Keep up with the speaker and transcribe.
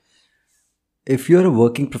If you're a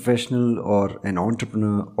working professional or an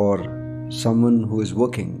entrepreneur or someone who is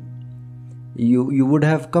working, you would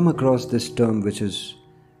have come across this term which is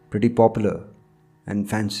pretty popular and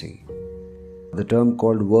fancy. The term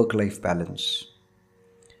called work-life balance.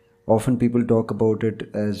 Often people talk about it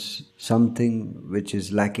as something which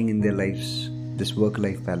is lacking in their lives, this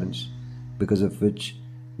work-life balance, because of which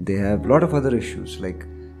they have a lot of other issues like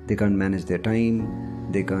they can't manage their time,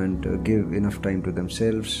 they can't give enough time to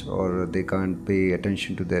themselves, or they can't pay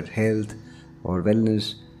attention to their health or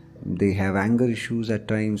wellness. They have anger issues at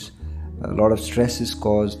times, a lot of stress is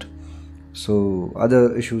caused. So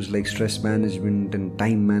other issues like stress management and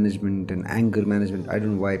time management and anger management, I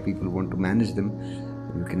don't know why people want to manage them.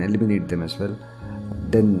 You can eliminate them as well.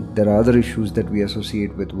 Then there are other issues that we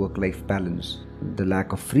associate with work-life balance. The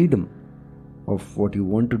lack of freedom of what you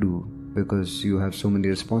want to do because you have so many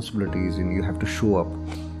responsibilities and you have to show up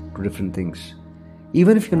to different things.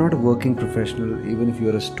 Even if you're not a working professional, even if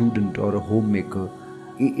you're a student or a homemaker,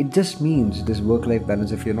 it just means this work-life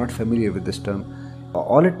balance. If you're not familiar with this term,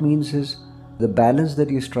 all it means is the balance that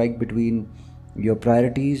you strike between your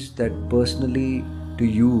priorities that personally to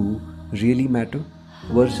you really matter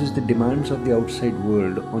versus the demands of the outside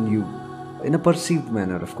world on you in a perceived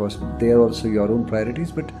manner. Of course, they are also your own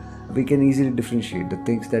priorities, but we can easily differentiate the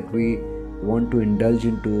things that we want to indulge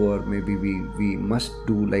into, or maybe we must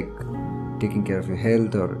do, like taking care of your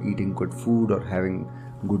health or eating good food or having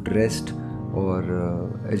good rest or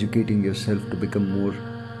educating yourself to become more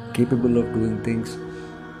capable of doing things.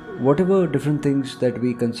 Whatever different things that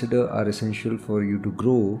we consider are essential for you to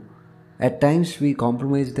grow, at times we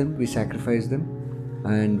compromise them, we sacrifice them,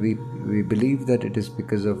 and we believe that it is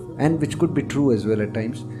because of, and which could be true as well at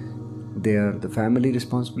times, they are the family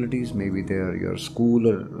responsibilities, maybe they are your school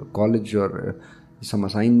or college or some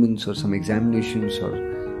assignments or some examinations or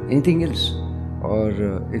anything else, or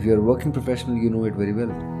if you're a working professional, you know it very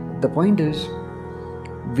well. The point is,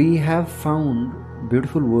 we have found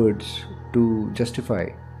beautiful words to justify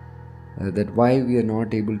that why we are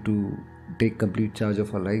not able to take complete charge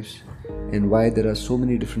of our lives, and why there are so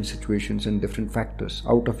many different situations and different factors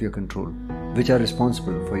out of your control which are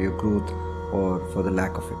responsible for your growth or for the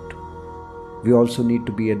lack of it. We also need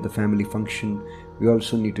to be at the family function, we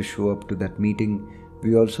also need to show up to that meeting,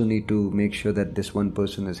 we also need to make sure that this one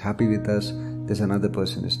person is happy with us, this another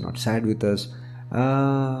person is not sad with us.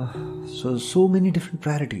 So many different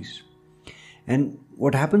priorities. And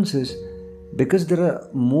what happens is, because there are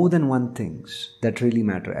more than one things that really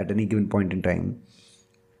matter at any given point in time,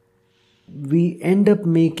 we end up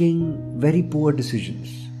making very poor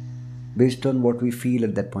decisions based on what we feel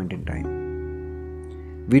at that point in time.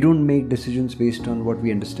 We don't make decisions based on what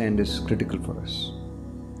we understand is critical for us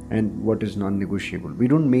and what is non-negotiable. We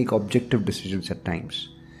don't make objective decisions at times.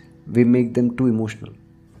 We make them too emotional.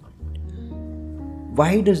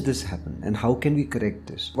 Why does this happen, and how can we correct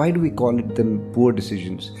this? Why do we call it them poor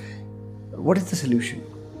decisions? What is the solution?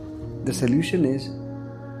 The solution is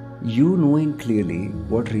you knowing clearly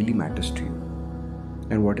what really matters to you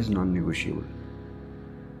and what is non-negotiable.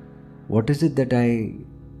 What is it that I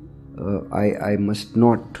must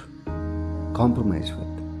not compromise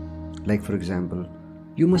with? Like, for example,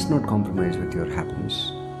 you must not compromise with your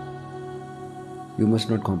happiness. You must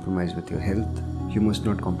not compromise with your health. You must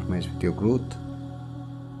not compromise with your growth.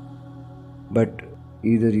 But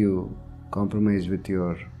either you compromise with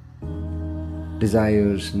your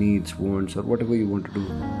desires, needs, wants, or whatever you want to do,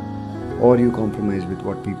 or you compromise with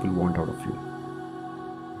what people want out of you.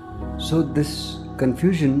 So this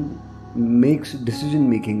confusion makes decision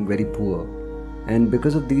making very poor, and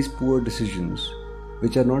because of these poor decisions,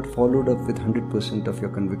 which are not followed up with 100% of your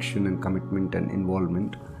conviction and commitment and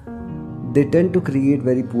involvement, they tend to create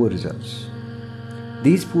very poor results.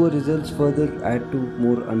 These poor results further add to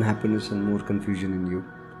more unhappiness and more confusion in you,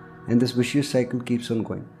 and this vicious cycle keeps on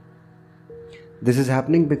going. This is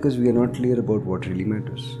happening because we are not clear about what really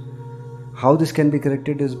matters. How this can be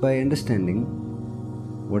corrected is by understanding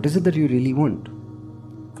what is it that you really want.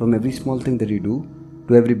 From every small thing that you do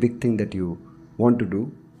to every big thing that you want to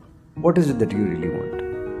do, what is it that you really want?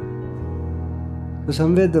 So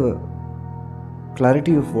somewhere the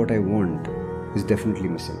clarity of what I want is definitely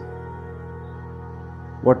missing.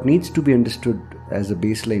 What needs to be understood as a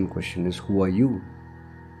baseline question is, who are you?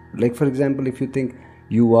 Like, for example, if you think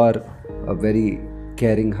you are a very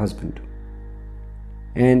caring husband,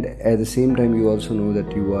 and at the same time you also know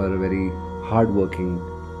that you are a very hardworking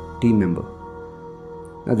team member.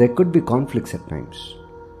 Now there could be conflicts at times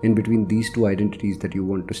in between these two identities that you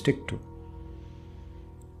want to stick to.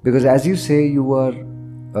 Because as you say you are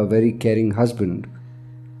a very caring husband,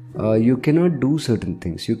 you cannot do certain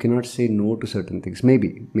things. You cannot say no to certain things.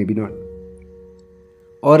 Maybe not.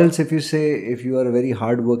 Or else, if you are a very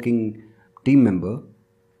hardworking team member,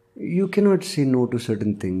 you cannot say no to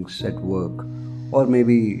certain things at work, or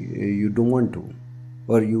maybe you don't want to,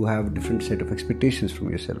 or you have different set of expectations from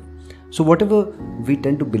yourself. So whatever we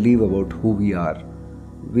tend to believe about who we are,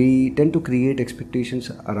 we tend to create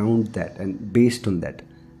expectations around that, and based on that,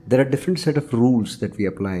 there are different set of rules that we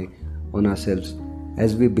apply on ourselves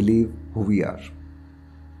as we believe who we are.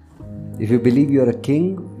 If you believe you are a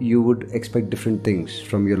king, you would expect different things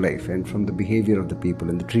from your life and from the behavior of the people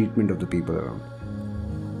and the treatment of the people around.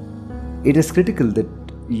 It is critical that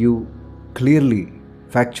you clearly,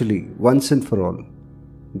 factually, once and for all,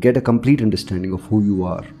 get a complete understanding of who you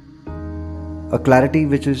are. A clarity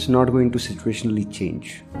which is not going to situationally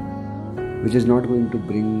change, which is not going to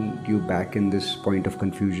bring you back in this point of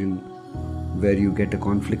confusion where you get a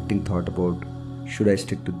conflicting thought about, should I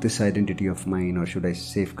stick to this identity of mine or should I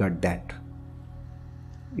safeguard that?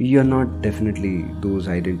 You're not definitely those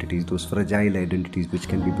identities, those fragile identities which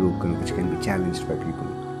can be broken, which can be challenged by people.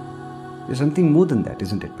 There's something more than that,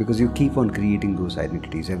 isn't it? Because you keep on creating those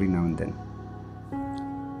identities every now and then.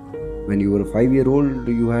 When you were a 5-year-old,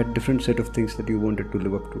 you had different set of things that you wanted to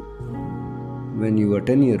live up to. When you were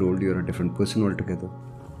 10-year-old, you're a different person altogether.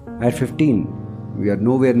 At 15, we are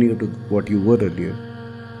nowhere near to what you were earlier.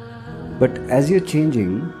 But as you're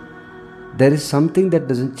changing, there is something that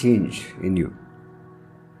doesn't change in you.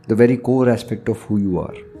 The very core aspect of who you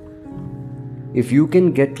are. If you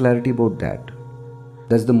can get clarity about that,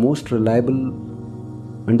 that's the most reliable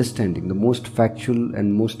understanding, the most factual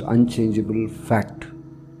and most unchangeable fact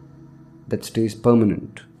that stays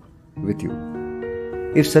permanent with you.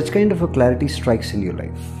 If such kind of a clarity strikes in your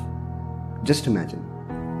life, just imagine.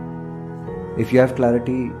 If you have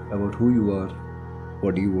clarity about who you are,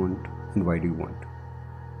 what do you want, and why do you want?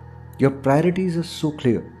 Your priorities are so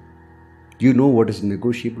clear. You know what is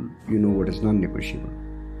negotiable, you know what is non-negotiable.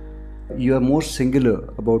 You are more singular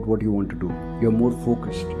about what you want to do. You are more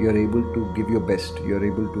focused. You are able to give your best. You are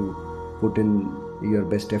able to put in your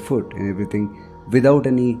best effort in everything without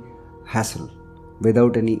any hassle,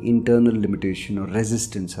 without any internal limitation or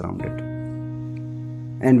resistance around it.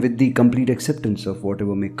 And with the complete acceptance of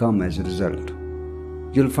whatever may come as a result,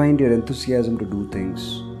 you'll find your enthusiasm to do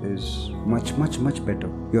things is much, much, much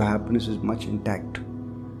better. Your happiness is much intact.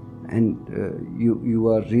 And you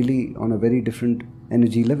are really on a very different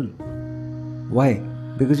energy level. Why?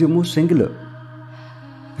 Because you're more singular.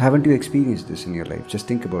 Haven't you experienced this in your life? Just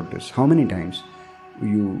think about this. How many times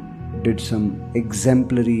you did some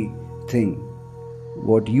exemplary thing,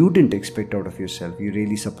 what you didn't expect out of yourself, you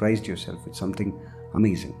really surprised yourself with something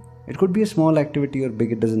amazing. It could be a small activity or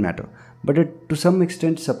big, it doesn't matter. But it to some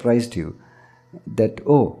extent surprised you that,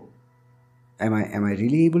 oh, am I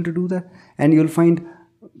really able to do that? And you'll find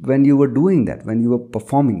when you were doing that, when you were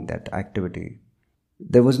performing that activity,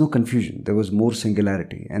 there was no confusion, there was more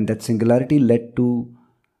singularity. And that singularity led to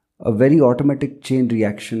a very automatic chain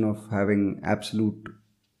reaction of having absolute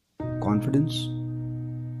confidence,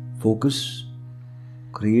 focus,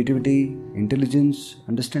 creativity, intelligence,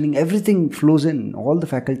 understanding. Everything flows in. All the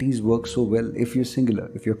faculties work so well if you're singular,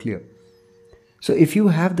 if you're clear. So if you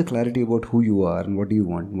have the clarity about who you are and what do you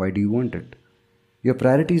want, why do you want it, your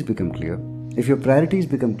priorities become clear. If your priorities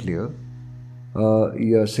become clear,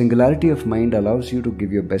 your singularity of mind allows you to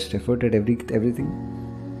give your best effort at everything.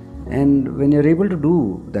 And when you're able to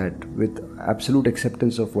do that with absolute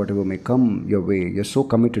acceptance of whatever may come your way, you're so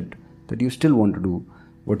committed that you still want to do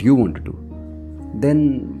what you want to do,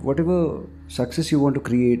 then whatever success you want to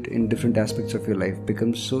create in different aspects of your life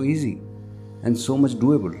becomes so easy and so much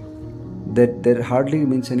doable that there hardly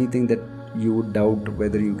remains anything that you would doubt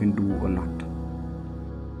whether you can do or not.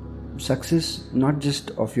 Success not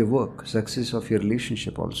just of your work, success of your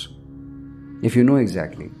relationship also. If you know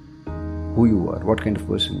exactly who you are, what kind of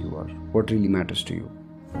person you are, what really matters to you,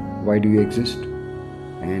 why do you exist,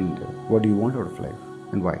 and what do you want out of life,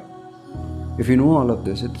 and why. If you know all of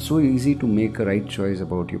this, it's so easy to make a right choice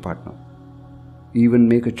about your partner. Even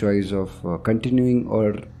make a choice of continuing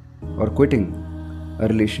or quitting a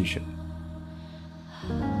relationship.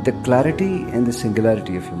 The clarity and the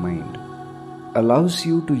singularity of your mind allows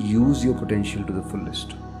you to use your potential to the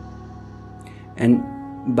fullest. And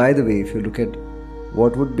by the way, if you look at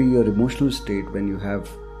what would be your emotional state when you have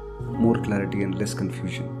more clarity and less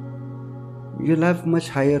confusion, you'll have much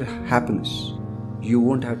higher happiness. You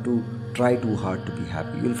won't have to try too hard to be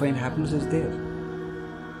happy. You'll find happiness is there.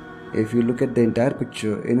 If you look at the entire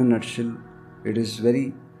picture in a nutshell, it is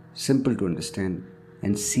very simple to understand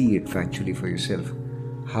and see it factually for yourself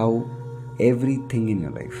how everything in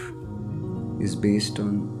your life is based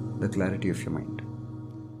on the clarity of your mind.